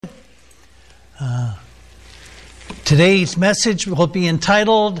Today's message will be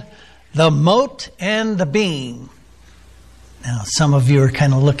entitled, The Mote and the Beam. Now, some of you are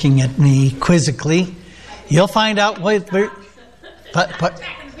kind of looking at me quizzically. You'll find out what...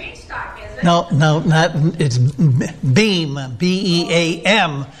 No, not it's beam,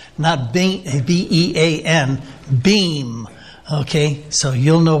 B-E-A-M, not B-E-A-N, beam. Okay, so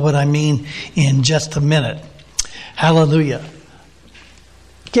you'll know what I mean in just a minute. Hallelujah.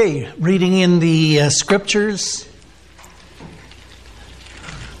 Okay, reading in the scriptures.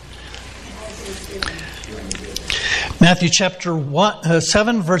 Matthew chapter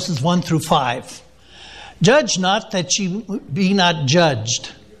 7, verses 1 through 5. Judge not that you be not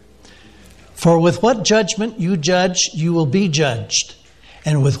judged. For with what judgment you judge, you will be judged.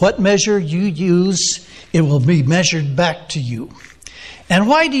 And with what measure you use, it will be measured back to you. And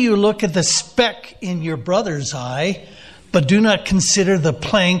why do you look at the speck in your brother's eye, but do not consider the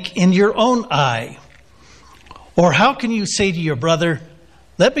plank in your own eye? Or how can you say to your brother,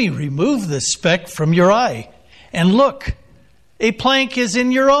 let me remove the speck from your eye, and look, a plank is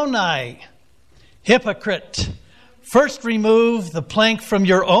in your own eye? Hypocrite! First remove the plank from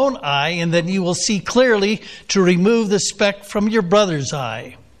your own eye, and then you will see clearly to remove the speck from your brother's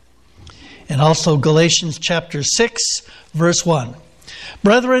eye. And also Galatians chapter 6, verse 1.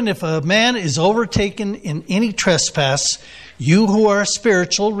 Brethren, if a man is overtaken in any trespass, you who are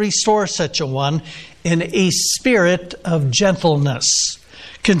spiritual, restore such a one in a spirit of gentleness,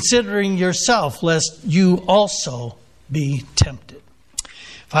 considering yourself, lest you also be tempted.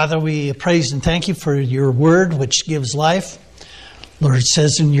 Father, we praise and thank you for your word, which gives life. Lord, it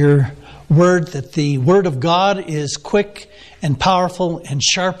says in your word that the word of God is quick and powerful and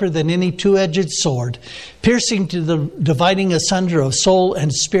sharper than any two-edged sword, piercing to the dividing asunder of soul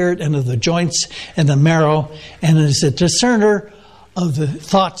and spirit and of the joints and the marrow, and is a discerner of the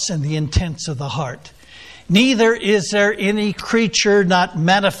thoughts and the intents of the heart. Neither is there any creature not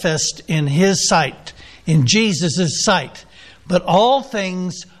manifest in his sight, in Jesus' sight, but all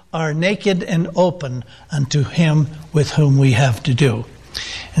things are naked and open unto him with whom we have to do.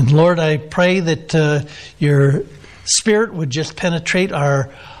 And Lord, I pray that your Spirit would just penetrate our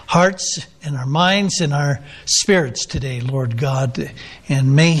hearts and our minds and our spirits today, Lord God.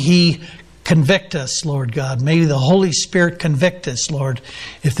 And may he convict us, Lord God. May the Holy Spirit convict us, Lord,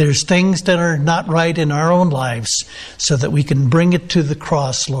 if there's things that are not right in our own lives, so that we can bring it to the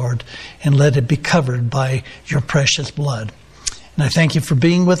cross, Lord, and let it be covered by your precious blood. And I thank you for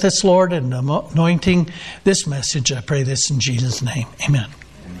being with us, Lord, and anointing this message. I pray this in Jesus' name. Amen.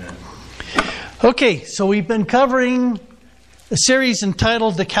 Amen. Okay, so we've been covering a series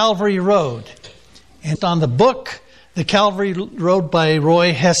entitled The Calvary Road. And it's on the book, The Calvary Road by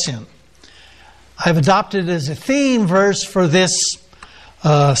Roy Hession. I've adopted as a theme verse for this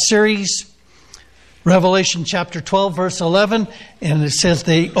series, Revelation chapter 12, verse 11. And it says,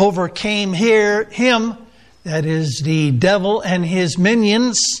 they overcame him, that is the devil and his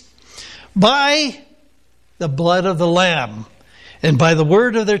minions, by the blood of the Lamb and by the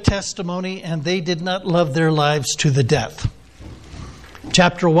word of their testimony, and they did not love their lives to the death.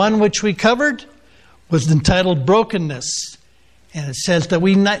 Chapter 1, which we covered, was entitled Brokenness. And it says that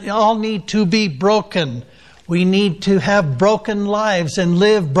we all need to be broken. We need to have broken lives and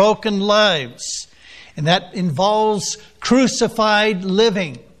live broken lives. And that involves crucified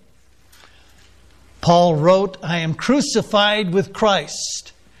living. Paul wrote, I am crucified with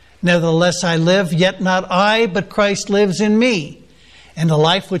Christ. Nevertheless I live, yet not I, but Christ lives in me. And the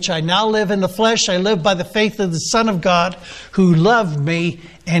life which I now live in the flesh, I live by the faith of the Son of God, who loved me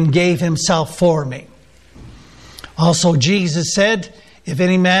and gave himself for me. Also Jesus said, if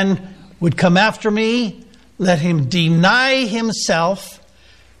any man would come after me, let him deny himself,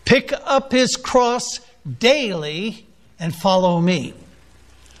 pick up his cross daily, and follow me.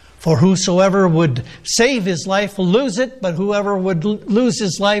 For whosoever would save his life will lose it, but whoever would lose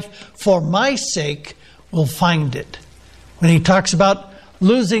his life for my sake will find it. When he talks about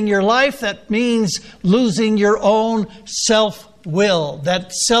losing your life, that means losing your own self-will.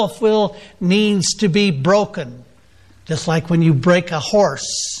 That self-will needs to be broken. Just like when you break a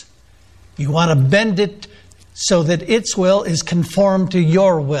horse, you want to bend it so that its will is conformed to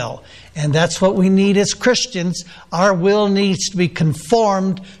your will. And that's what we need as Christians. Our will needs to be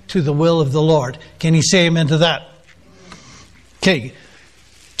conformed to the will of the Lord. Can you say amen to that? Okay.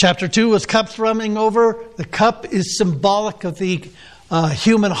 Chapter 2 was cups running over. The cup is symbolic of the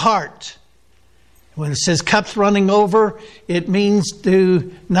human heart. When it says cups running over, it means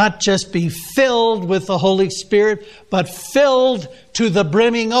to not just be filled with the Holy Spirit, but filled to the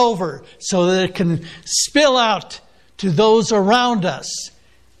brimming over so that it can spill out to those around us.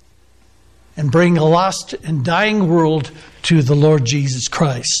 and bring a lost and dying world to the Lord Jesus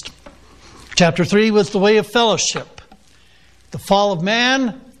Christ. Chapter 3 was the way of fellowship. The fall of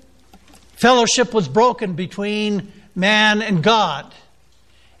man, fellowship was broken between man and God.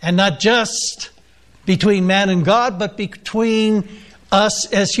 And not just between man and God, but between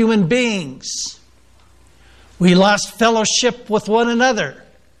us as human beings. We lost fellowship with one another.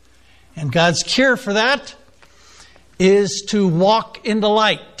 And God's cure for that is to walk in the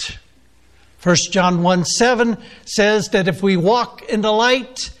light. 1 John 1:7 says that if we walk in the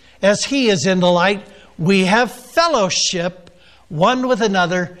light as He is in the light, we have fellowship one with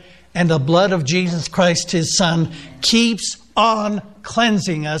another, and the blood of Jesus Christ, His Son, keeps on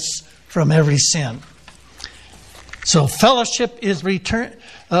cleansing us from every sin. So fellowship is restored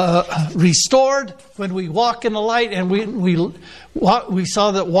when we walk in the light, and we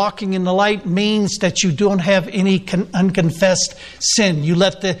saw that walking in the light means that you don't have any unconfessed sin. You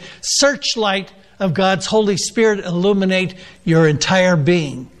let the searchlight of God's Holy Spirit illuminate your entire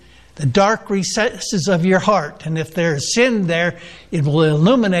being, the dark recesses of your heart. And if there is sin there, it will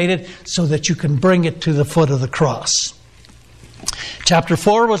illuminate it so that you can bring it to the foot of the cross. Chapter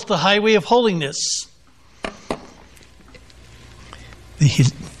 4 was the highway of holiness.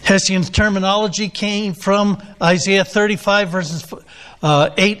 The Hessian's terminology came from Isaiah 35 verses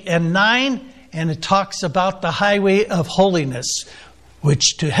 8 and 9, and it talks about the highway of holiness,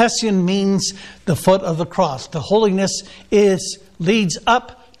 which to Hessian means the foot of the cross. The holiness leads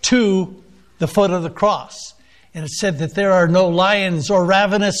up to the foot of the cross. And it said that there are no lions or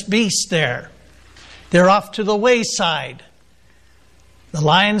ravenous beasts there. They're off to the wayside. The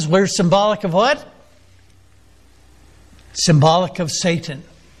lions were symbolic of what? Symbolic of Satan.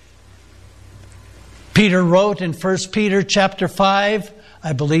 Peter wrote in 1 Peter chapter 5,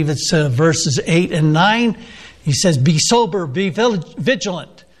 I believe it's verses 8 and 9, he says, "Be sober, be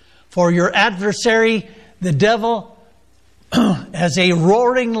vigilant, for your adversary, the devil, as a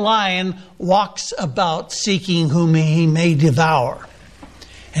roaring lion, walks about seeking whom he may devour."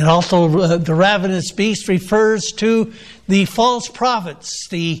 And also the ravenous beast refers to the false prophets,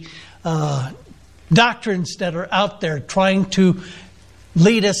 the doctrines that are out there trying to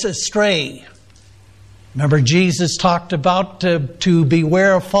lead us astray. Remember, Jesus talked about to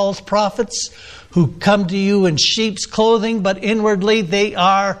beware of false prophets who come to you in sheep's clothing, but inwardly they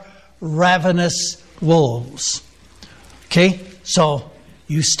are ravenous wolves. Okay, so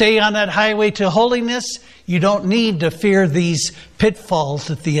you stay on that highway to holiness. You don't need to fear these pitfalls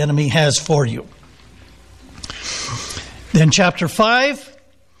that the enemy has for you. Then chapter 5,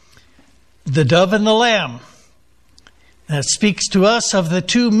 the dove and the lamb. That speaks to us of the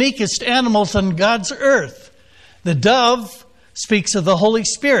two meekest animals on God's earth. The dove speaks of the Holy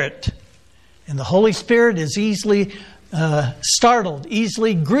Spirit. And the Holy Spirit is easily startled,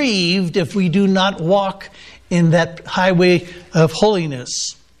 easily grieved if we do not walk in that highway of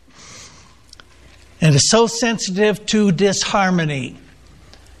holiness. And is so sensitive to disharmony.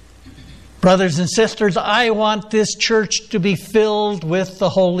 Brothers and sisters, I want this church to be filled with the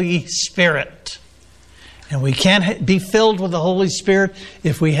Holy Spirit. And we can't be filled with the Holy Spirit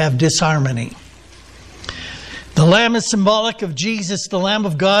if we have disharmony. The Lamb is symbolic of Jesus, the Lamb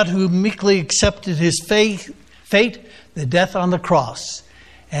of God, who meekly accepted His fate, the death on the cross.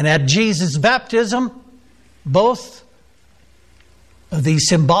 And at Jesus' baptism, both of these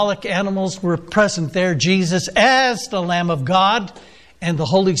symbolic animals were present there. Jesus as the Lamb of God, and the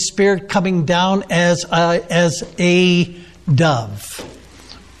Holy Spirit coming down as a dove.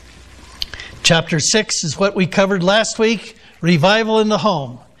 Chapter 6 is what we covered last week, revival in the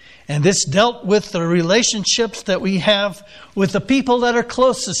home. And this dealt with the relationships that we have with the people that are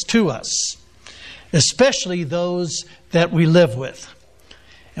closest to us, especially those that we live with.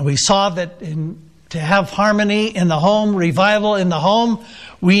 And we saw that to have harmony in the home, revival in the home,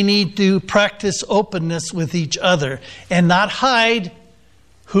 we need to practice openness with each other and not hide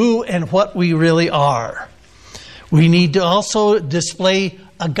who and what we really are. We need to also display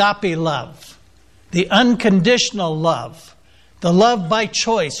agape love, the unconditional love, the love by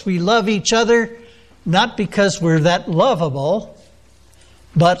choice. We love each other not because we're that lovable,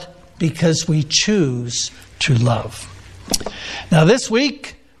 but because we choose to love. Now this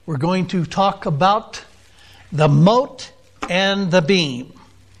week, we're going to talk about the mote and the beam.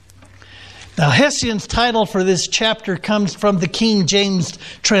 Now, Hessian's title for this chapter comes from the King James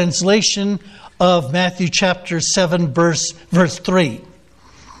translation of Matthew chapter 7, verse 3.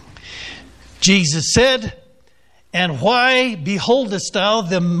 Jesus said, "And why beholdest thou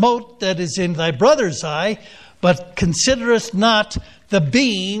the mote that is in thy brother's eye, but considerest not the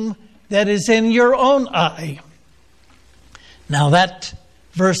beam that is in your own eye?" Now that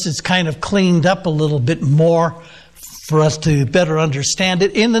verse is kind of cleaned up a little bit more for us to better understand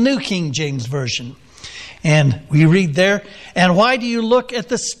it in the New King James Version. And we read there, "And why do you look at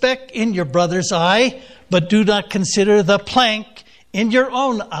the speck in your brother's eye, but do not consider the plank in your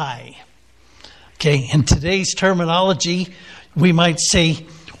own eye?" Okay, in today's terminology, we might say,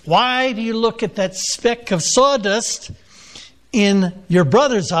 why do you look at that speck of sawdust in your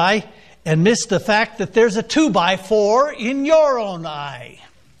brother's eye and miss the fact that there's a 2x4 in your own eye?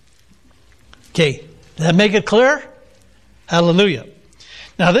 Okay, does that make it clear? Hallelujah.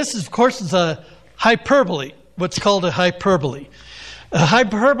 Now this, of course, is a hyperbole, what's called a hyperbole. A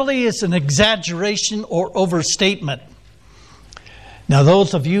hyperbole is an exaggeration or overstatement. Now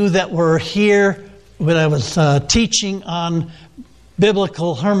those of you that were here when I was teaching on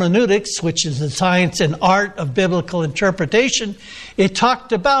biblical hermeneutics, which is the science and art of biblical interpretation, it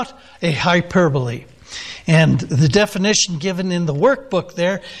talked about a hyperbole. And the definition given in the workbook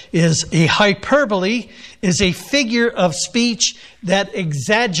there is a hyperbole is a figure of speech that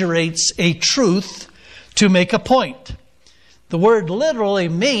exaggerates a truth to make a point. The word literally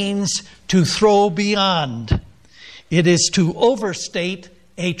means to throw beyond. It is to overstate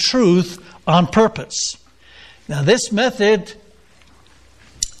a truth on purpose. Now this method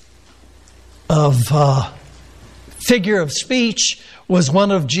of figure of speech was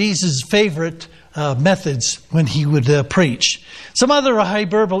one of Jesus' favorite methods when he would preach. Some other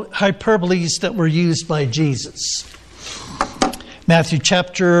hyperboles that were used by Jesus. Matthew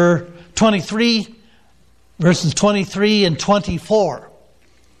chapter 23, verses 23 and 24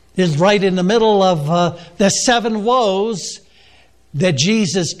 is right in the middle of the 7 woes that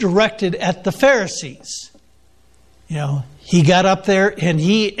Jesus directed at the Pharisees. You know, he got up there and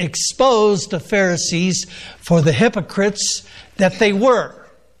he exposed the Pharisees for the hypocrites that they were.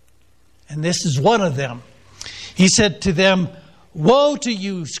 And this is one of them. He said to them, "Woe to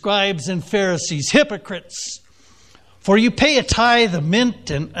you, scribes and Pharisees, hypocrites! For you pay a tithe of mint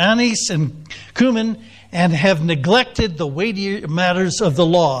and anise and cumin, and have neglected the weightier matters of the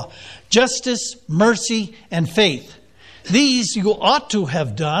law, justice, mercy, and faith. These you ought to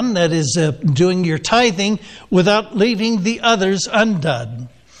have done," that is, doing your tithing, "without leaving the others undone.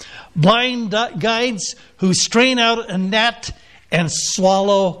 Blind guides who strain out a gnat and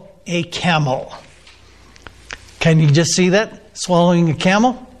swallow a camel." Can you just see that? Swallowing a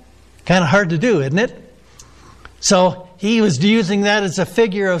camel? Kind of hard to do, isn't it? So he was using that as a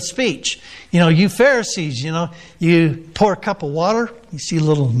figure of speech. You know, you Pharisees, you know, you pour a cup of water, you see a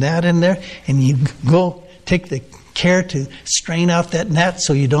little gnat in there, and you go take the care to strain out that gnat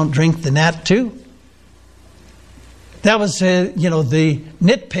so you don't drink the gnat too. That was, the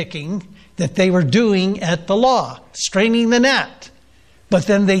nitpicking that they were doing at the law, straining the gnat. But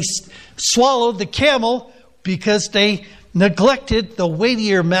then they swallowed the camel because they neglected the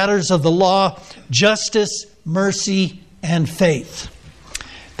weightier matters of the law, justice, mercy, and faith.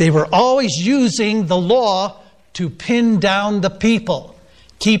 They were always using the law to pin down the people,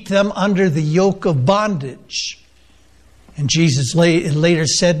 keep them under the yoke of bondage. And Jesus later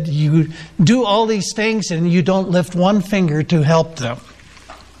said, you do all these things and you don't lift one finger to help them.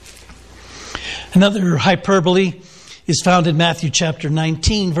 Another hyperbole is found in Matthew chapter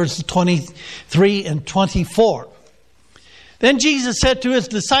 19, verses 23 and 24. Then Jesus said to his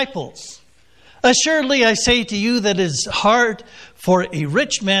disciples, "Assuredly I say to you that it is hard for a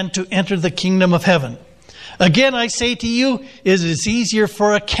rich man to enter the kingdom of heaven. Again I say to you, it is easier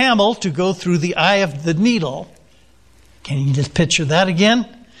for a camel to go through the eye of the needle." Can you just picture that again?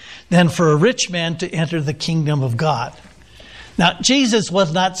 "Than for a rich man to enter the kingdom of God." Now, Jesus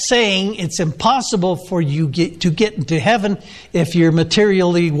was not saying it's impossible for you to get into heaven if you're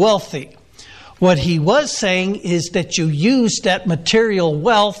materially wealthy. What he was saying is that you use that material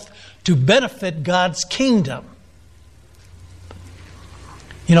wealth to benefit God's kingdom.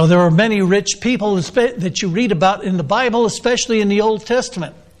 You know, there are many rich people that you read about in the Bible, especially in the Old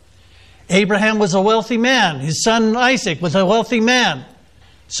Testament. Abraham was a wealthy man. His son Isaac was a wealthy man.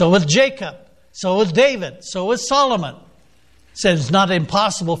 So was Jacob. So was David. So was Solomon. Said it's not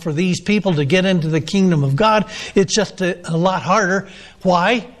impossible for these people to get into the kingdom of God. It's just a lot harder.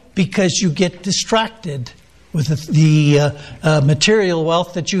 Why? Because you get distracted with the material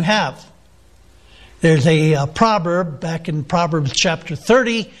wealth that you have. There's a proverb back in Proverbs chapter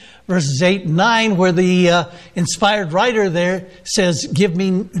 30, verses 8 and 9, where the inspired writer there says, "Give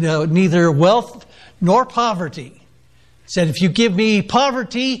me neither wealth nor poverty." Said, if you give me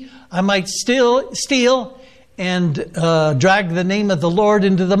poverty, I might steal and drag the name of the Lord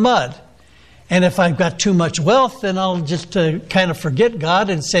into the mud. And if I've got too much wealth, then I'll just kind of forget God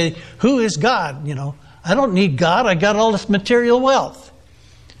and say, who is God? You know, I don't need God. I got all this material wealth.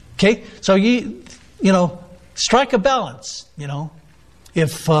 Okay? So strike a balance,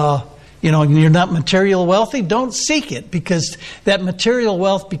 If, you're not material wealthy, don't seek it, because that material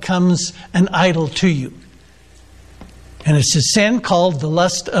wealth becomes an idol to you. And it's a sin called the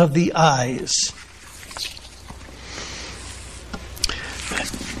lust of the eyes.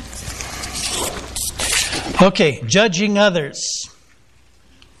 Okay, judging others.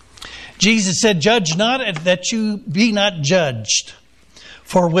 Jesus said, "Judge not, that you be not judged.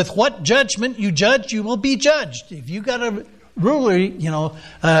 For with what judgment you judge, you will be judged." If you got a ruler,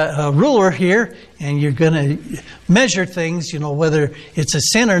 a ruler here, and you're going to measure things, whether it's a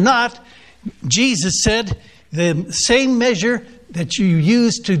sin or not, Jesus said, the same measure that you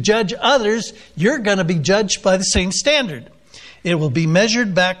use to judge others, you're going to be judged by the same standard. It will be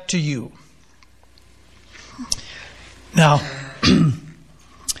measured back to you. Now,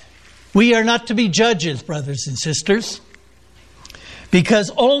 we are not to be judges, brothers and sisters, because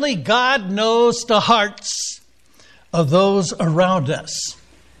only God knows the hearts of those around us.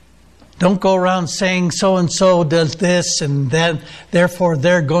 Don't go around saying so-and-so does this and that, therefore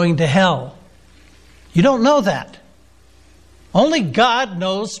they're going to hell. You don't know that. Only God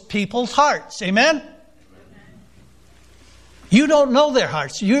knows people's hearts. Amen? You don't know their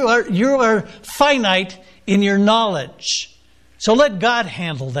hearts. You are finite in your knowledge. So let God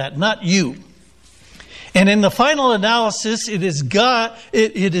handle that, not you. And in the final analysis, it is God,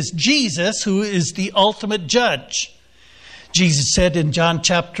 it is Jesus who is the ultimate judge. Jesus said in John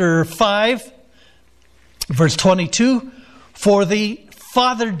chapter 5, verse 22, "For the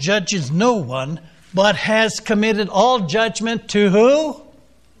Father judges no one, but has committed all judgment to who?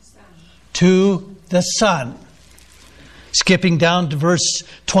 To the Son." Skipping down to verse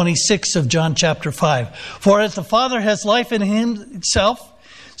 26 of John chapter 5. "For as the Father has life in himself,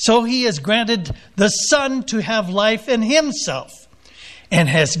 so he has granted the Son to have life in himself, and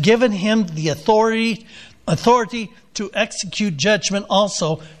has given him the authority to execute judgment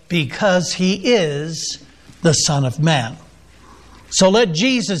also, because he is the Son of Man." So let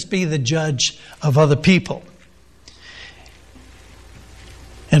Jesus be the judge of other people.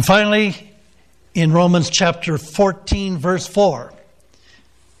 And finally, in Romans chapter 14, verse 4,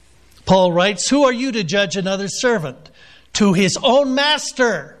 Paul writes, "Who are you to judge another's servant? To his own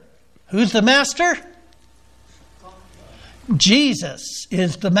master." Who's the master? Jesus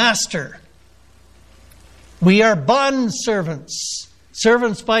is the master. We are bond servants,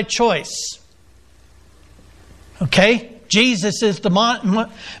 servants by choice. Okay? Jesus is the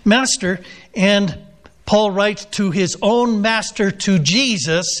master, and Paul writes, "To his own master, to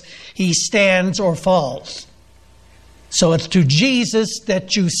Jesus, he stands or falls." So it's to Jesus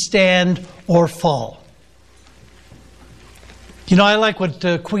that you stand or fall. I like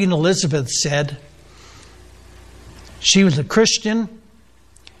what Queen Elizabeth said. She was a Christian.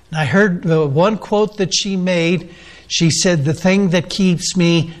 And I heard one quote that she made. She said, "The thing that keeps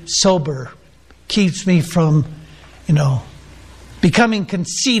me sober, keeps me from, becoming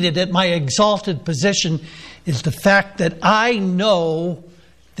conceited at my exalted position, is the fact that I know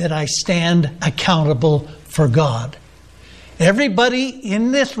that I stand accountable for God." Everybody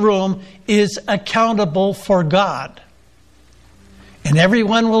in this room is accountable for God. And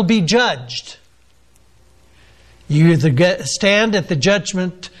everyone will be judged. You either stand at the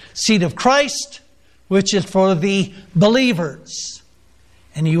judgment seat of Christ, which is for the believers.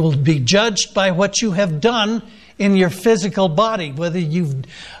 And you will be judged by what you have done in your physical body, whether you've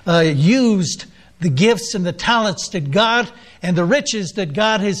used the gifts and the talents that God and the riches that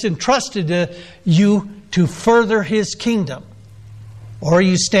God has entrusted to you to further His kingdom. Or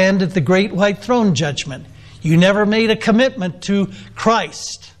you stand at the great white throne judgment. You never made a commitment to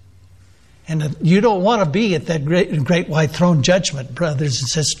Christ. And you don't want to be at that great white throne judgment, brothers and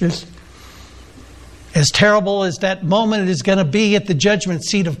sisters. As terrible as that moment is going to be at the judgment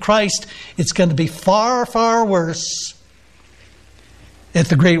seat of Christ, it's going to be far, far worse at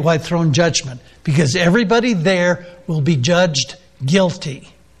the great white throne judgment, because everybody there will be judged guilty.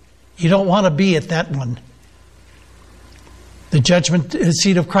 You don't want to be at that one. The judgment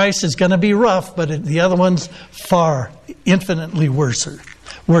seat of Christ is going to be rough, but the other one's far, infinitely worse.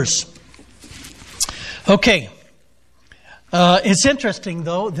 Okay. It's interesting,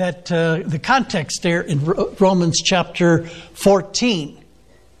 though, that the context there in Romans chapter 14,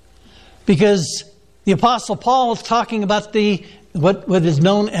 because the Apostle Paul is talking about what is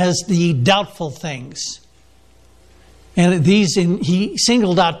known as the doubtful things. And he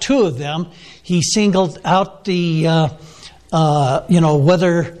singled out two of them. He singled out the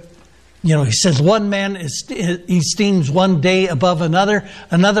whether, he says one man esteems one day above another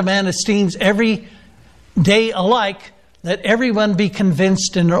man esteems every day alike. let everyone be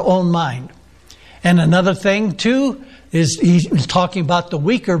convinced in their own mind. And another thing, too, is he was talking about the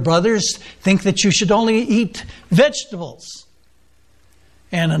weaker brothers think that you should only eat vegetables.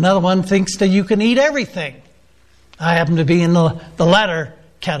 And another one thinks that you can eat everything. I happen to be in the latter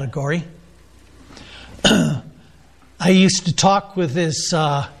category. I used to talk with this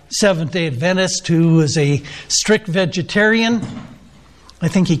Seventh-day Adventist who was a strict vegetarian. I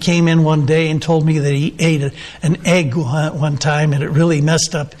think he came in one day and told me that he ate an egg one time and it really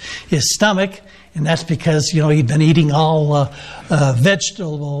messed up his stomach. And that's because, he'd been eating all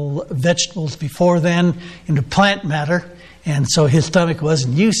vegetables before then into plant matter. And so his stomach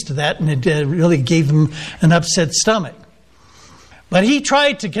wasn't used to that, and it really gave him an upset stomach. But he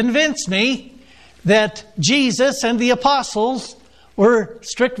tried to convince me that Jesus and the apostles were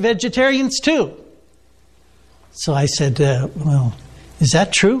strict vegetarians too. So I said, well, is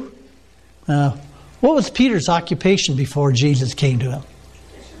that true? What was Peter's occupation before Jesus came to him?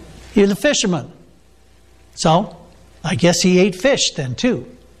 He was a fisherman. So I guess he ate fish then too.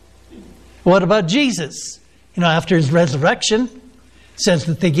 What about Jesus? After his resurrection, it says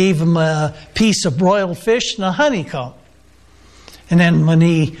that they gave him a piece of broiled fish and a honeycomb. And then when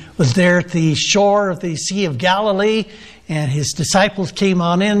he was there at the shore of the Sea of Galilee, and his disciples came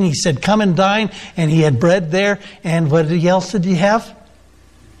on in, he said, come and dine, and he had bread there. And what else did he have?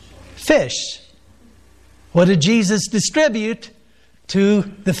 Fish. What did Jesus distribute to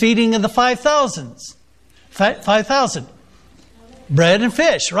the feeding of the 5,000? Bread and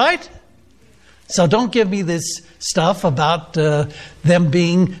fish, right? So don't give me this stuff about them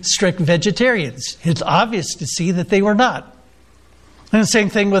being strict vegetarians. It's obvious to see that they were not. And the same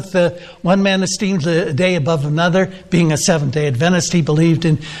thing with one man esteems a day above another. Being a Seventh-day Adventist, he believed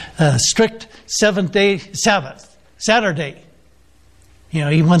in strict seventh-day Sabbath, Saturday.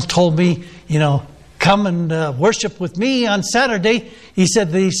 He once told me, come and worship with me on Saturday. He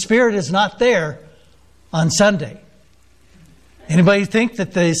said the Spirit is not there on Sunday. Anybody think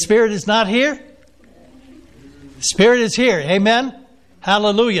that the Spirit is not here? The Spirit is here. Amen?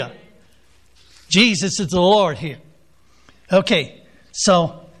 Hallelujah. Jesus is the Lord here. Okay,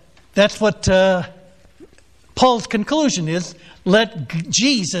 so that's what Paul's conclusion is. Let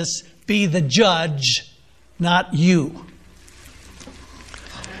Jesus be the judge, not you.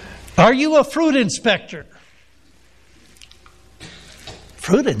 Are you a fruit inspector?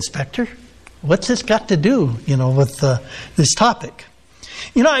 Fruit inspector? What's this got to do, with this topic?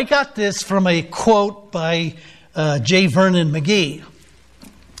 I got this from a quote by J. Vernon McGee.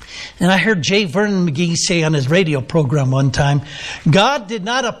 And I heard J. Vernon McGee say on his radio program one time, God did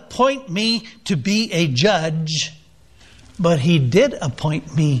not appoint me to be a judge, but he did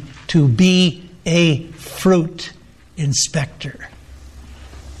appoint me to be a fruit inspector.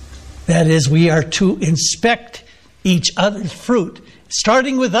 That is, we are to inspect each other's fruit,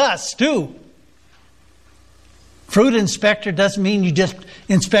 starting with us too. Fruit inspector doesn't mean you just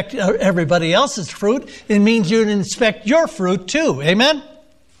inspect everybody else's fruit. It means you inspect your fruit too. Amen?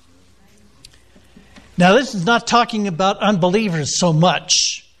 Now, this is not talking about unbelievers so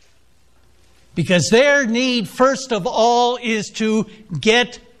much, because their need, first of all, is to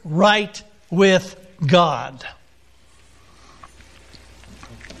get right with God.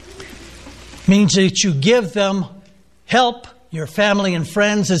 It means that you give them help, your family and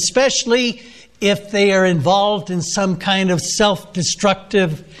friends, especially if they are involved in some kind of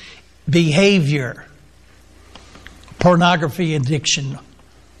self-destructive behavior, pornography addiction,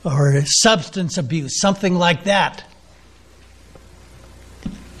 or substance abuse, something like that.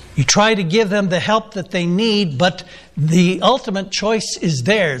 You try to give them the help that they need, but the ultimate choice is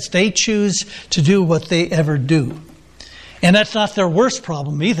theirs. They choose to do what they ever do. And that's not their worst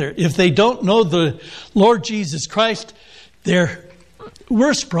problem either. If they don't know the Lord Jesus Christ, their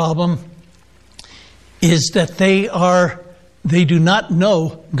worst problem is that they do not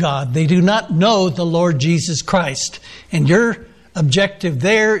know God. They do not know the Lord Jesus Christ. And your objective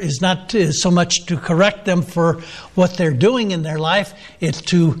there is not so much to correct them for what they're doing in their life. It's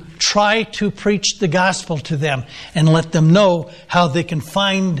to try to preach the gospel to them and let them know how they can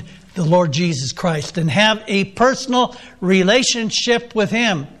find the Lord Jesus Christ and have a personal relationship with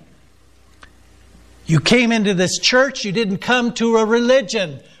Him. You came into this church, you didn't come to a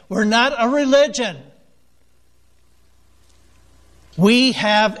religion. We're not a religion. We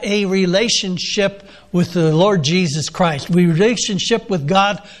have a relationship with the Lord Jesus Christ. We have a relationship with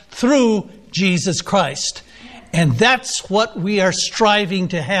God through Jesus Christ. And that's what we are striving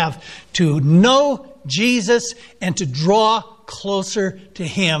to have, to know Jesus and to draw closer to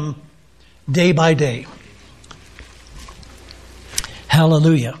Him day by day.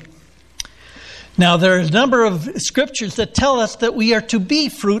 Hallelujah. Now, there are a number of scriptures that tell us that we are to be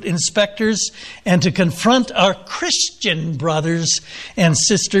fruit inspectors and to confront our Christian brothers and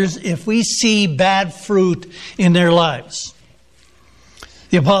sisters if we see bad fruit in their lives.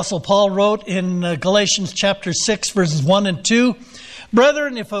 The Apostle Paul wrote in Galatians chapter 6, verses 1 and 2,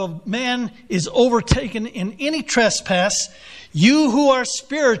 "Brethren, if a man is overtaken in any trespass, you who are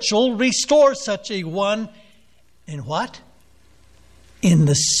spiritual, restore such a one in what? In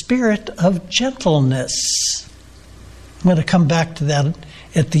the spirit of gentleness." I'm going to come back to that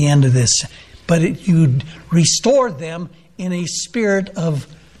at the end of this. But you restore them in a spirit of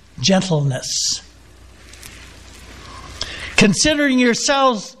gentleness. "Considering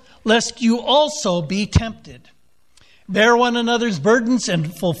yourselves, lest you also be tempted. Bear one another's burdens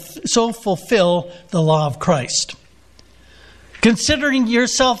and so fulfill the law of Christ. Considering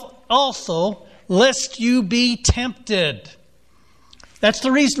yourself also, lest you be tempted." That's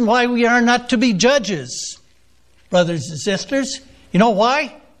the reason why we are not to be judges, brothers and sisters. You know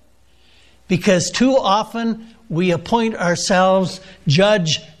why? Because too often we appoint ourselves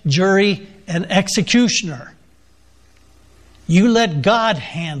judge, jury, and executioner. You let God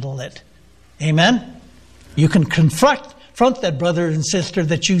handle it. Amen? You can confront that brother and sister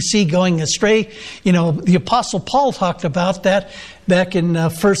that you see going astray. You know, the Apostle Paul talked about that back in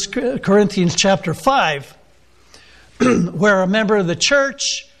 1 Corinthians chapter 5, where a member of the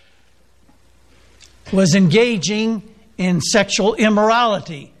church was engaging in sexual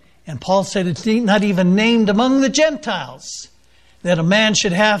immorality. And Paul said it's not even named among the Gentiles that a man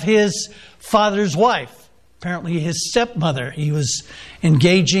should have his father's wife. Apparently his stepmother. He was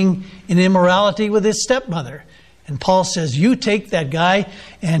engaging in immorality with his stepmother. And Paul says, you take that guy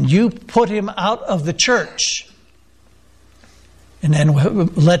and you put him out of the church. And then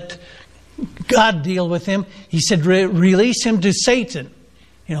let God deal with him. He said, release him to Satan.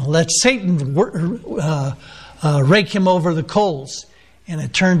 You know, let Satan rake him over the coals. And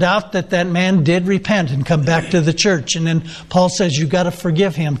it turned out that man did repent and come back to the church. And then Paul says, you've got to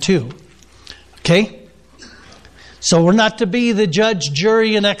forgive him too. Okay? So we're not to be the judge,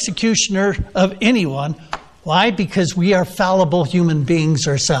 jury, and executioner of anyone. Why? Because we are fallible human beings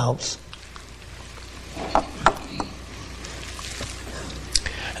ourselves.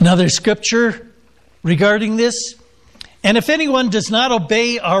 Another scripture regarding this. "And if anyone does not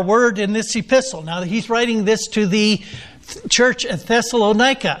obey our word in this epistle." Now he's writing this to the church at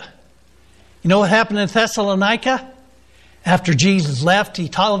Thessalonica. You know what happened in Thessalonica? After Jesus left, he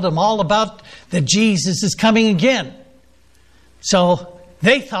told them all about that Jesus is coming again. So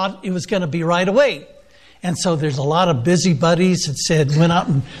they thought it was going to be right away. And so there's a lot of busybodies that went out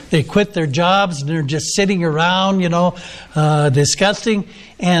and they quit their jobs and they're just sitting around, discussing.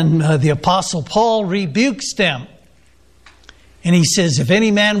 And the Apostle Paul rebukes them. And he says, if any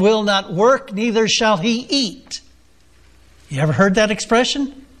man will not work, neither shall he eat. You ever heard that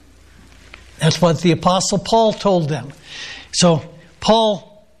expression? That's what the Apostle Paul told them. So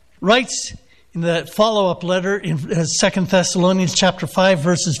Paul writes in the follow-up letter in 2 Thessalonians chapter 5,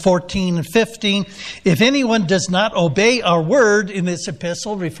 verses 14 and 15, if anyone does not obey our word in this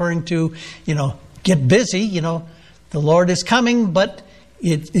epistle, referring to, get busy, the Lord is coming, but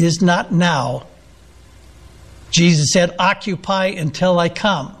it is not now. Jesus said, occupy until I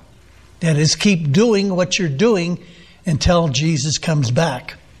come. That is, keep doing what you're doing until Jesus comes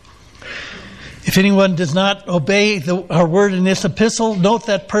back. If anyone does not obey our word in this epistle, note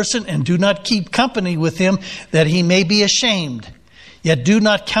that person and do not keep company with him, that he may be ashamed. Yet do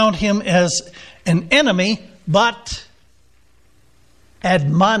not count him as an enemy, but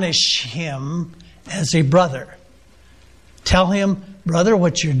admonish him as a brother. Tell him, brother,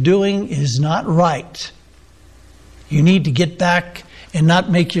 what you're doing is not right. You need to get back and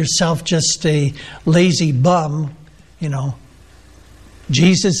not make yourself just a lazy bum,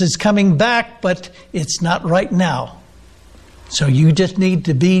 Jesus is coming back, but it's not right now. So you just need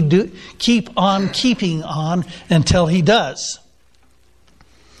to keep on keeping on until he does.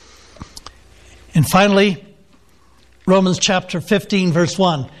 And finally, Romans chapter 15, verse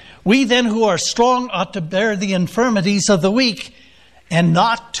 1. We then who are strong ought to bear the infirmities of the weak and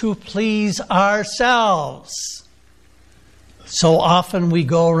not to please ourselves. So often we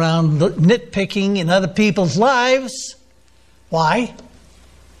go around nitpicking in other people's lives. Why?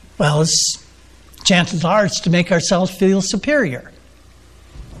 Well, chances are it's to make ourselves feel superior.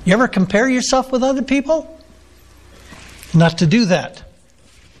 You ever compare yourself with other people? Not to do that.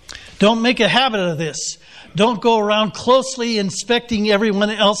 Don't make a habit of this. Don't go around closely inspecting everyone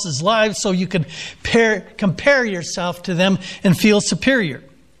else's lives so you can compare yourself to them and feel superior.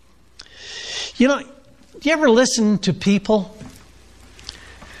 Do you ever listen to people?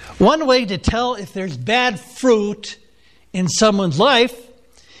 One way to tell if there's bad fruit in someone's life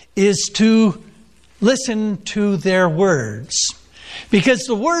is to listen to their words. Because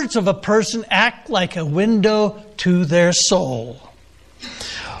the words of a person act like a window to their soul.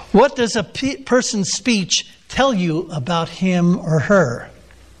 What does a person's speech tell you about him or her?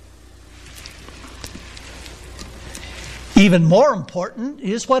 Even more important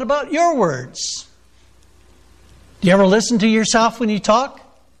is, what about your words? Do you ever listen to yourself when you talk?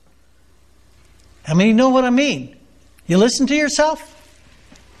 How many know what I mean? You listen to yourself?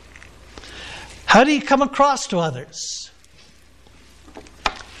 How do you come across to others?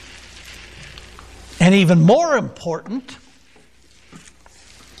 And even more important,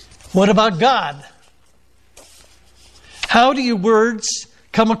 what about God? How do your words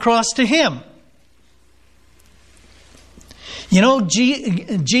come across to Him? You know,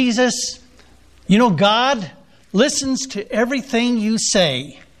 Jesus, God listens to everything you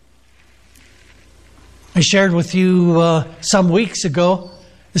say. I shared with you some weeks ago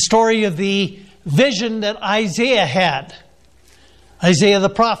the story of the vision that Isaiah had. Isaiah the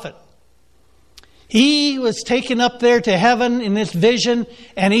prophet. He was taken up there to heaven in this vision,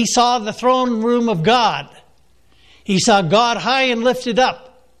 and he saw the throne room of God. He saw God high and lifted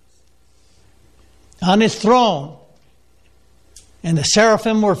up on His throne. And the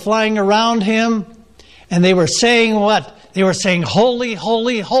seraphim were flying around Him, and they were saying what? They were saying, "Holy,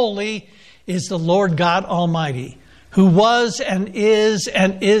 holy, holy is the Lord God Almighty, who was and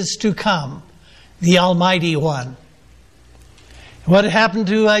is to come, the Almighty One." What happened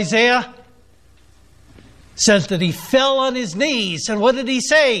to Isaiah? It says that he fell on his knees. And what did he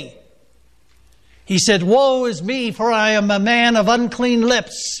say? He said, "Woe is me, for I am a man of unclean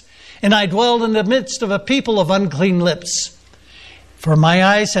lips, and I dwell in the midst of a people of unclean lips. For my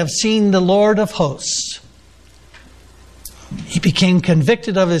eyes have seen the Lord of hosts." He became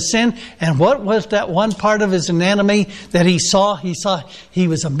convicted of his sin. And what was that one part of his anatomy that he saw? He saw he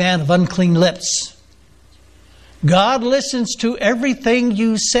was a man of unclean lips. God listens to everything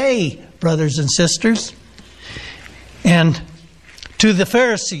you say, brothers and sisters. And to the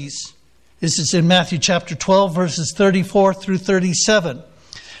Pharisees, this is in Matthew chapter 12, verses 34 through 37.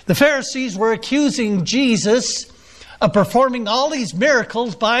 The Pharisees were accusing Jesus of performing all these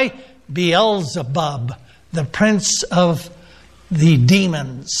miracles by Beelzebub, the prince of the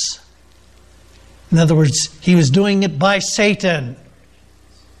demons. In other words, he was doing it by Satan.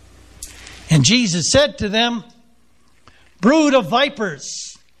 And Jesus said to them, "Brood of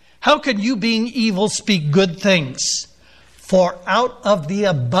vipers, how can you, being evil, speak good things? For out of the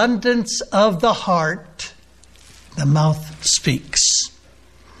abundance of the heart, the mouth speaks.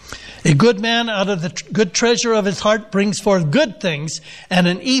 A good man out of the good treasure of his heart brings forth good things, and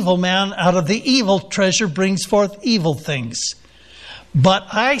an evil man out of the evil treasure brings forth evil things. But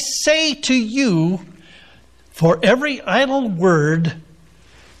I say to you, for every idle word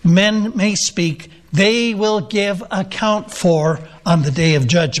men may speak, they will give account for on the day of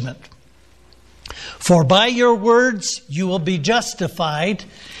judgment. For by your words you will be justified,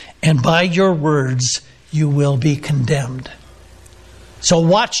 and by your words you will be condemned." So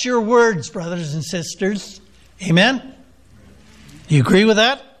watch your words, brothers and sisters. Amen? You agree with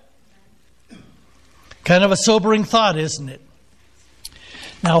that? Kind of a sobering thought, isn't it?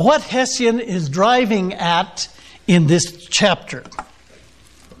 Now, what Hessian is driving at in this chapter?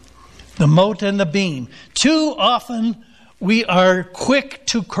 The mote and the beam. Too often we are quick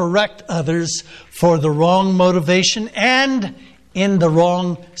to correct others for the wrong motivation and in the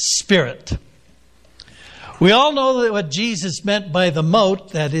wrong spirit. We all know that what Jesus meant by the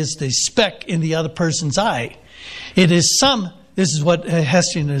mote, that is the speck in the other person's eye. This is what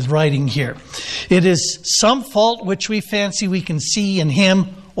Hessian is writing here. It is some fault which we fancy we can see in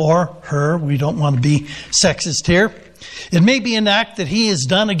him or her. We don't want to be sexist here. It may be an act that he has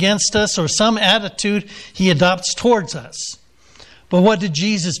done against us or some attitude he adopts towards us. But what did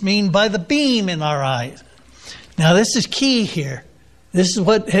Jesus mean by the beam in our eyes? Now this is key here. This is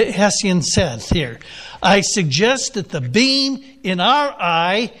what Hessian says here. I suggest that the beam in our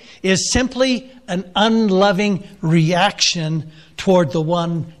eye is simply an unloving reaction toward the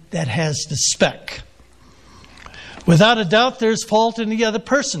one that has the speck. Without a doubt, there's fault in the other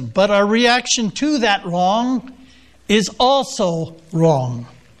person, but our reaction to that wrong is also wrong.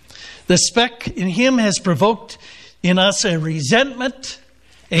 The speck in him has provoked in us a resentment,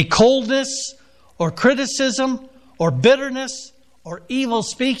 a coldness, or criticism, or bitterness, or evil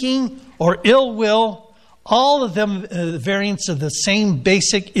speaking, or ill will, all of them variants of the same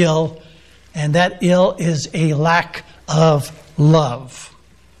basic ill, and that ill is a lack of love.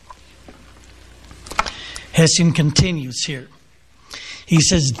 Hessian continues here. He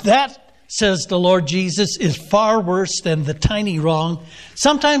says, that, says the Lord Jesus, is far worse than the tiny wrong,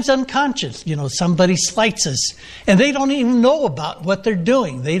 sometimes unconscious. Somebody slights us, and they don't even know about what they're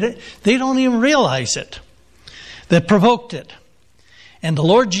doing. They don't even realize it, that provoked it. And the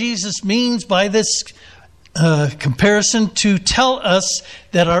Lord Jesus means by this comparison to tell us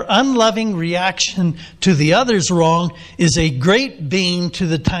that our unloving reaction to the other's wrong is a great beam to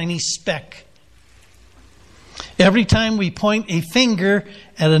the tiny speck. Every time we point a finger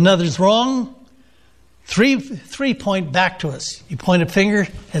at another's wrong, three point back to us. You point a finger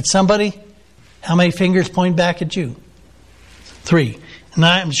at somebody, how many fingers point back at you? 3. And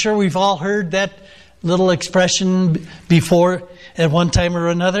I'm sure we've all heard that little expression before at one time or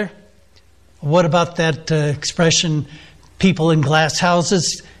another. What about that expression, people in glass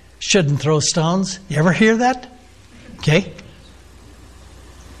houses shouldn't throw stones? You ever hear that? Okay.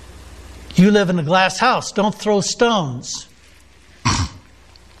 You live in a glass house, don't throw stones.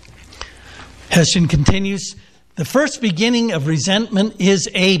 Hessian continues, the first beginning of resentment is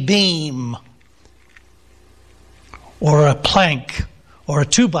a beam, or a plank, or a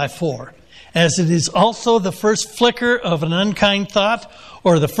 2x4, as it is also the first flicker of an unkind thought,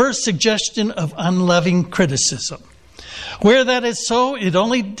 or the first suggestion of unloving criticism. Where that is so, it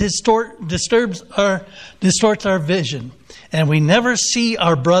only distorts our vision, and we never see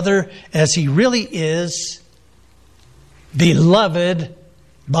our brother as he really is, beloved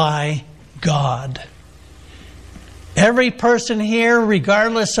by God. Every person here,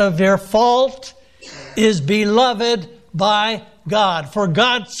 regardless of their fault, is beloved by God. For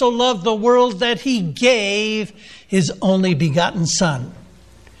God so loved the world that He gave His only begotten Son.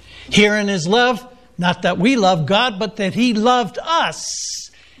 Herein is love, not that we love God, but that He loved us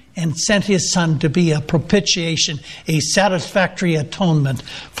and sent His Son to be a propitiation, a satisfactory atonement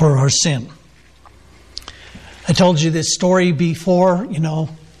for our sin. I told you this story before,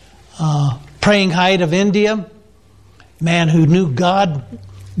 Praying Hyde of India, man who knew God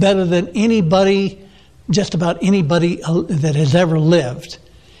better than anybody, just about anybody that has ever lived,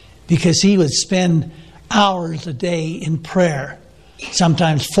 because he would spend hours a day in prayer,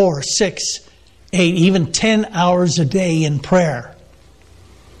 sometimes 4, 6, 8, even 10 hours a day in prayer.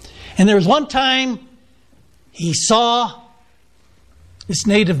 And there was one time he saw this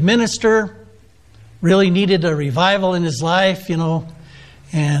native minister really needed a revival in his life,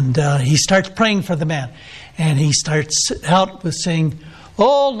 and he starts praying for the man. And he starts out with saying,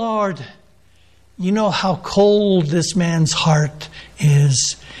 "Oh, Lord, you know how cold this man's heart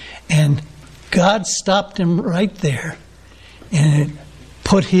is." And God stopped him right there and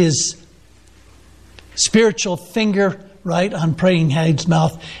put His spiritual finger right on Praying Hyde's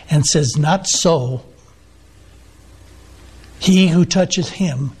mouth and says, "Not so. He who touches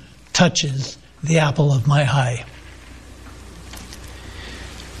him touches the apple of my eye."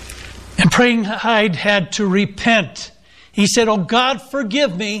 And Praying Hyde had to repent. He said, "Oh God,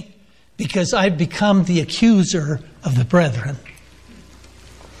 forgive me, because I've become the accuser of the brethren."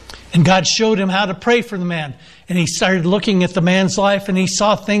 And God showed him how to pray for the man. And he started looking at the man's life, and he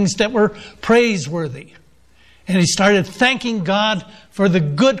saw things that were praiseworthy. And he started thanking God for the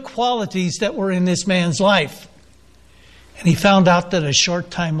good qualities that were in this man's life. And he found out that a short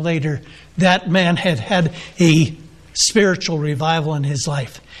time later, that man had had a spiritual revival in his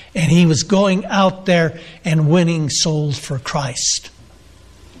life. And he was going out there and winning souls for Christ.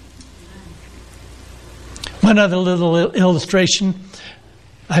 One other little illustration.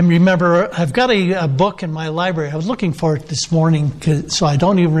 I remember I've got a book in my library. I was looking for it this morning, so I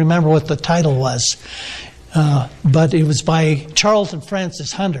don't even remember what the title was. But it was by Charles and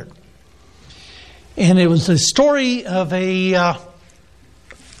Francis Hunter. And it was a story of a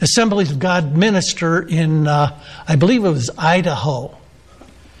Assemblies of God minister in, I believe it was Idaho.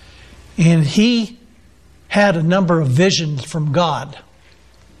 And he had a number of visions from God.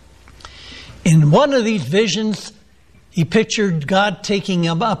 In one of these visions, he pictured God taking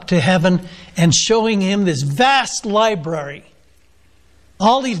him up to heaven and showing him this vast library.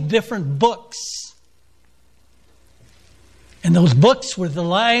 All these different books. And those books were the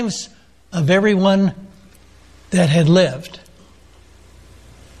lives of everyone that had lived,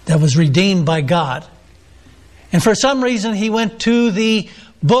 that was redeemed by God. And for some reason, he went to the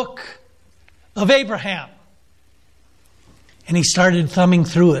book of Abraham. And he started thumbing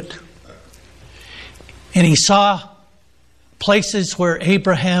through it. And he saw places where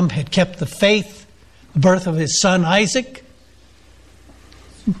Abraham had kept the faith, the birth of his son Isaac,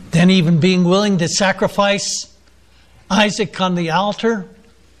 then even being willing to sacrifice Isaac on the altar.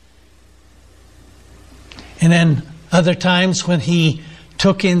 And then other times when he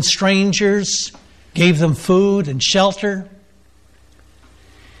took in strangers, gave them food and shelter.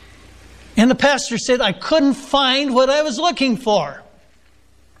 And the pastor said, I couldn't find what I was looking for.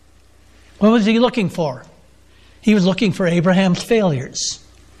 What was he looking for? He was looking for Abraham's failures.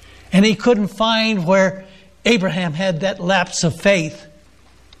 And he couldn't find where Abraham had that lapse of faith.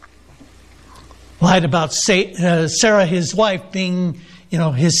 Lied about Sarah, his wife, being,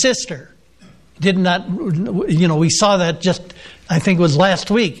 his sister. Did not, we saw that just, I think it was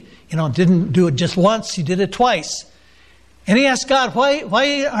last week. Didn't do it just once, he did it twice. And he asked God,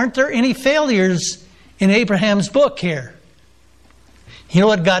 why aren't there any failures in Abraham's book here? You know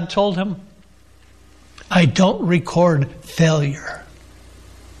what God told him? I don't record failure.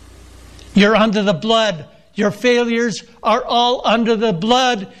 You're under the blood. Your failures are all under the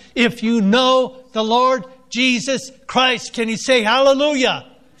blood. If you know the Lord Jesus Christ, can you say hallelujah?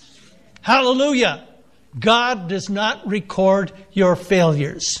 Hallelujah. God does not record your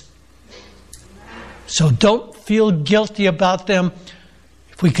failures. So don't feel guilty about them.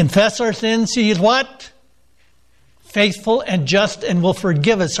 If we confess our sins, He is what? Faithful and just, and will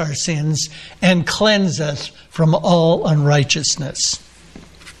forgive us our sins and cleanse us from all unrighteousness.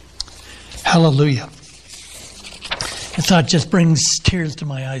 Hallelujah. The thought just brings tears to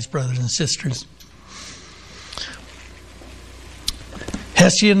my eyes, brothers and sisters.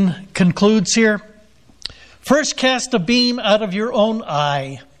 Hessian concludes here. First, cast a beam out of your own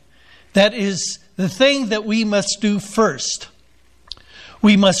eye. That is the thing that we must do first.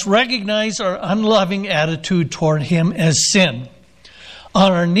 We must recognize our unloving attitude toward Him as sin.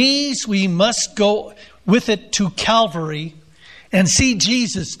 On our knees, we must go with it to Calvary and see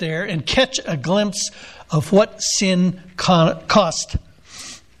Jesus there and catch a glimpse of what sin cost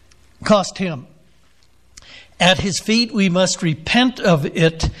Him. At His feet, we must repent of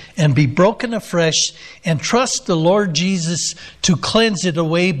it and be broken afresh and trust the Lord Jesus to cleanse it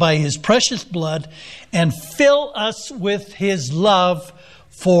away by His precious blood and fill us with His love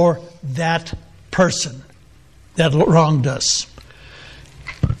for that person that wronged us.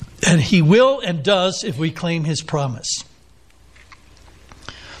 And He will and does if we claim His promise.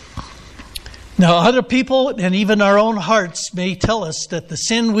 Now, other people and even our own hearts may tell us that the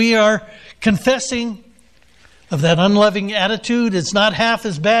sin we are confessing of that unloving attitude is not half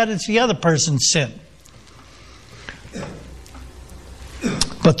as bad as the other person's sin.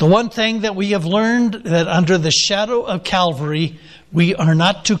 But the one thing that we have learned, that under the shadow of Calvary, we are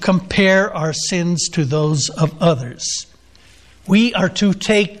not to compare our sins to those of others. We are to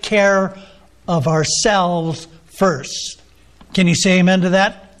take care of ourselves first. Can you say amen to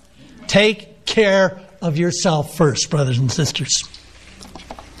that? Take care of yourself first, brothers and sisters.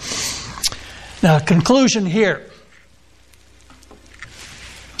 Now, conclusion here.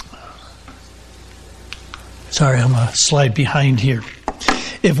 Sorry, I'm a slide behind here.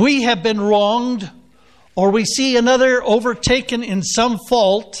 If we have been wronged or we see another overtaken in some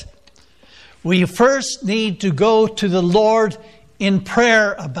fault, we first need to go to the Lord in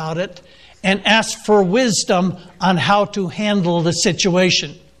prayer about it and ask for wisdom on how to handle the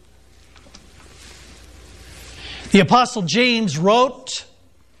situation. The Apostle James wrote,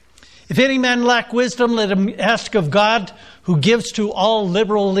 if any man lack wisdom, let him ask of God, who gives to all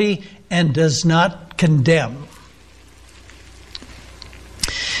liberally and does not condemn.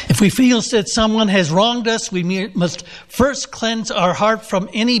 If we feel that someone has wronged us, we must first cleanse our heart from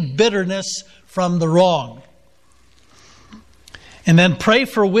any bitterness from the wrong. And then pray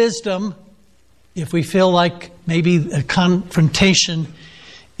for wisdom if we feel like maybe a confrontation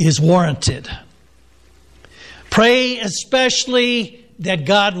is warranted. Pray especially that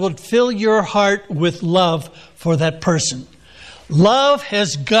God would fill your heart with love for that person. Love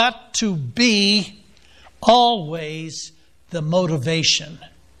has got to be always the motivation.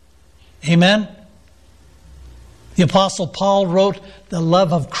 Amen? The Apostle Paul wrote, the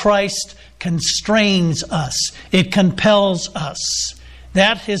love of Christ constrains us. It compels us.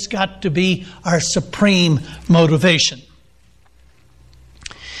 That has got to be our supreme motivation.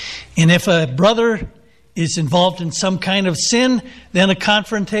 And if a brother is involved in some kind of sin, then a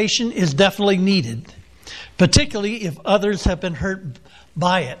confrontation is definitely needed, particularly if others have been hurt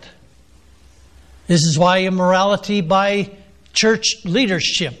by it. This is why immorality by church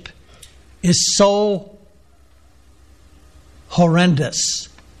leadership is so horrendous,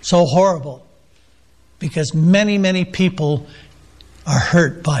 so horrible, because many, many people are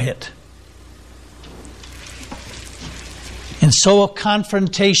hurt by it. And so a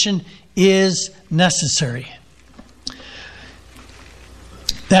confrontation is necessary.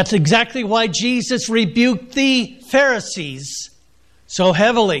 That's exactly why Jesus rebuked the Pharisees so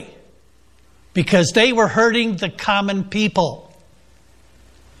heavily, because they were hurting the common people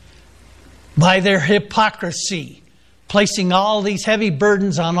by their hypocrisy, placing all these heavy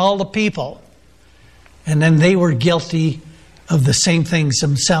burdens on all the people. And then they were guilty of the same things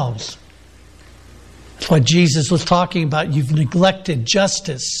themselves. That's what Jesus was talking about. You've neglected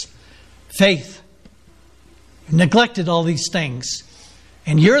justice, faith. You've neglected all these things.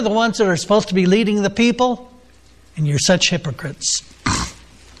 And you're the ones that are supposed to be leading the people, and you're such hypocrites.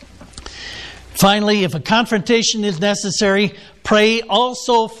 Finally, if a confrontation is necessary, pray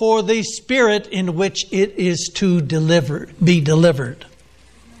also for the spirit in which it is to be delivered.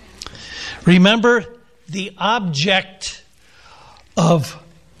 Remember, the object of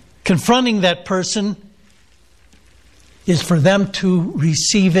confronting that person is for them to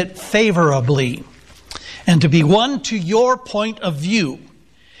receive it favorably and to be won to your point of view,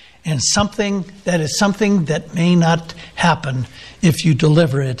 and something that may not happen if you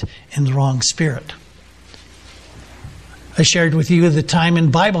deliver it in the wrong spirit. I shared with you the time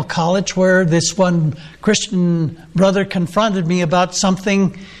in Bible college where this one Christian brother confronted me about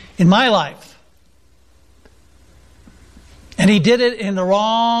something in my life. And he did it in the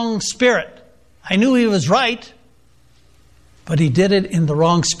wrong spirit. I knew he was right, but he did it in the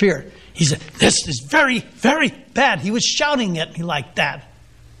wrong spirit. He said, "This is very, very bad." He was shouting at me like that.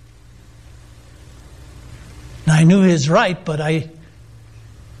 Now, I knew he was right, but I,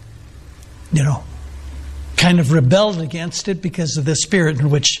 kind of rebelled against it because of the spirit in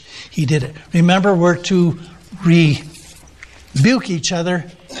which he did it. Remember, we're to rebuke each other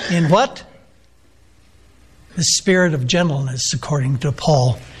in what? The spirit of gentleness, according to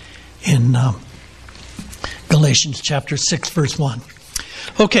Paul in Galatians chapter 6, verse 1.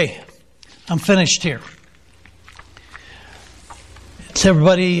 Okay, I'm finished here. Let's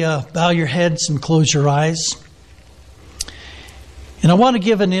everybody bow your heads and close your eyes. And I want to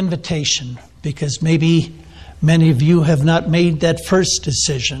give an invitation, because maybe many of you have not made that first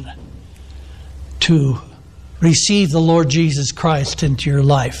decision to receive the Lord Jesus Christ into your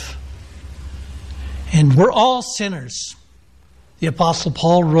life. And we're all sinners. The Apostle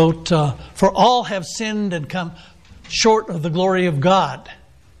Paul wrote, "For all have sinned and come short of the glory of God."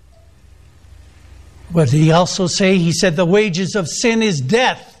 What did he also say? He said, "The wages of sin is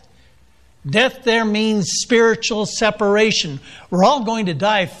death." Death there means spiritual separation. We're all going to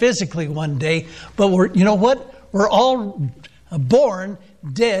die physically one day, but you know what? We're all born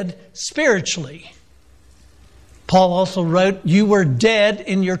dead spiritually. Paul also wrote, "You were dead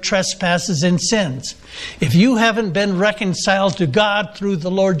in your trespasses and sins." If you haven't been reconciled to God through the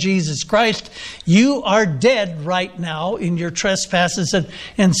Lord Jesus Christ, you are dead right now in your trespasses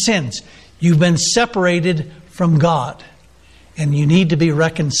and sins. You've been separated from God, and you need to be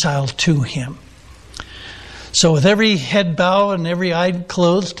reconciled to Him. So with every head bowed and every eye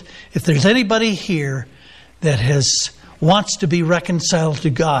closed, if there's anybody here that wants to be reconciled to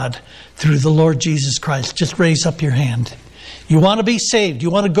God through the Lord Jesus Christ, just raise up your hand. You want to be saved. You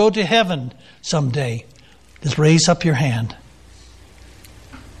want to go to heaven someday. Just raise up your hand.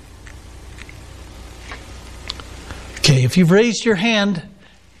 Okay, if you've raised your hand,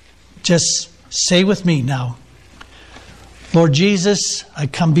 just say with me now, "Lord Jesus, I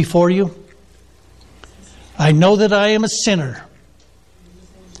come before you. I know that I am a sinner,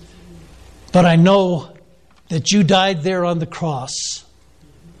 but I know that you died there on the cross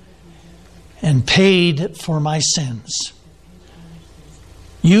and paid for my sins.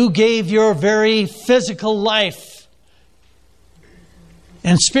 You gave your very physical life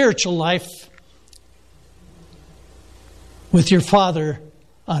and spiritual life with your Father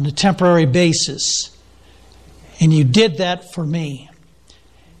on a temporary basis. And you did that for me.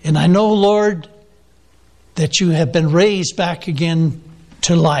 And I know, Lord, that you have been raised back again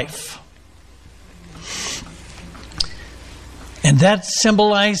to life. And that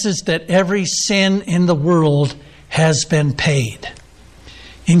symbolizes that every sin in the world has been paid,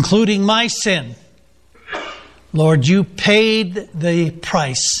 including my sin. Lord, you paid the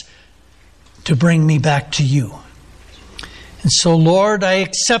price to bring me back to you. And so, Lord, I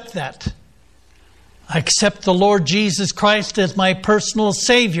accept that. I accept the Lord Jesus Christ as my personal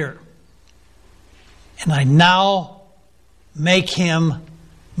Savior. And I now make Him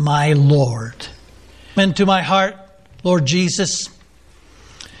my Lord. Into my heart, Lord Jesus,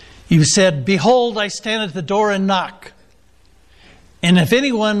 you said, "Behold, I stand at the door and knock. And if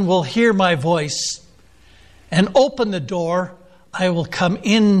anyone will hear my voice and open the door, I will come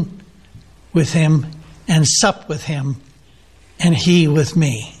in with him and sup with him, and he with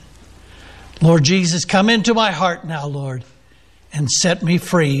me." Lord Jesus, come into my heart now, Lord, and set me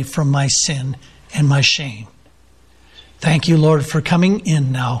free from my sin and my shame. Thank you, Lord, for coming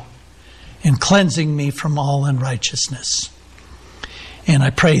in now and cleansing me from all unrighteousness. And I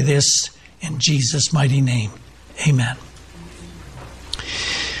pray this in Jesus' mighty name. Amen.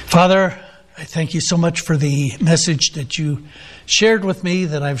 Father, I thank you so much for the message that you shared with me,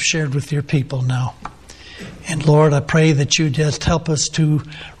 that I've shared with your people now. And Lord, I pray that you just help us to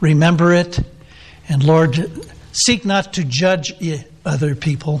remember it. And Lord, seek not to judge other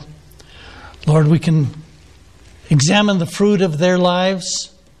people. Lord, we can examine the fruit of their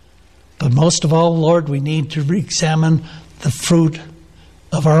lives. But most of all, Lord, we need to examine the fruit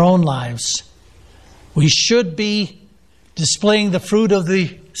of our own lives. We should be displaying the fruit of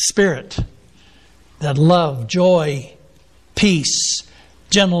the Spirit. That love, joy, peace,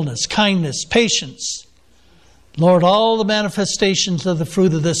 gentleness, kindness, patience. Lord, all the manifestations of the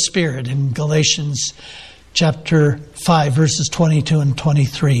fruit of the Spirit in Galatians chapter 5, verses 22 and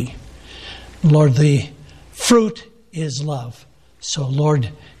 23. Lord, the fruit is love. So,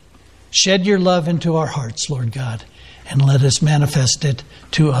 Lord, shed your love into our hearts, Lord God, and let us manifest it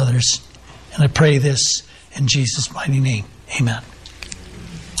to others. And I pray this in Jesus' mighty name. Amen.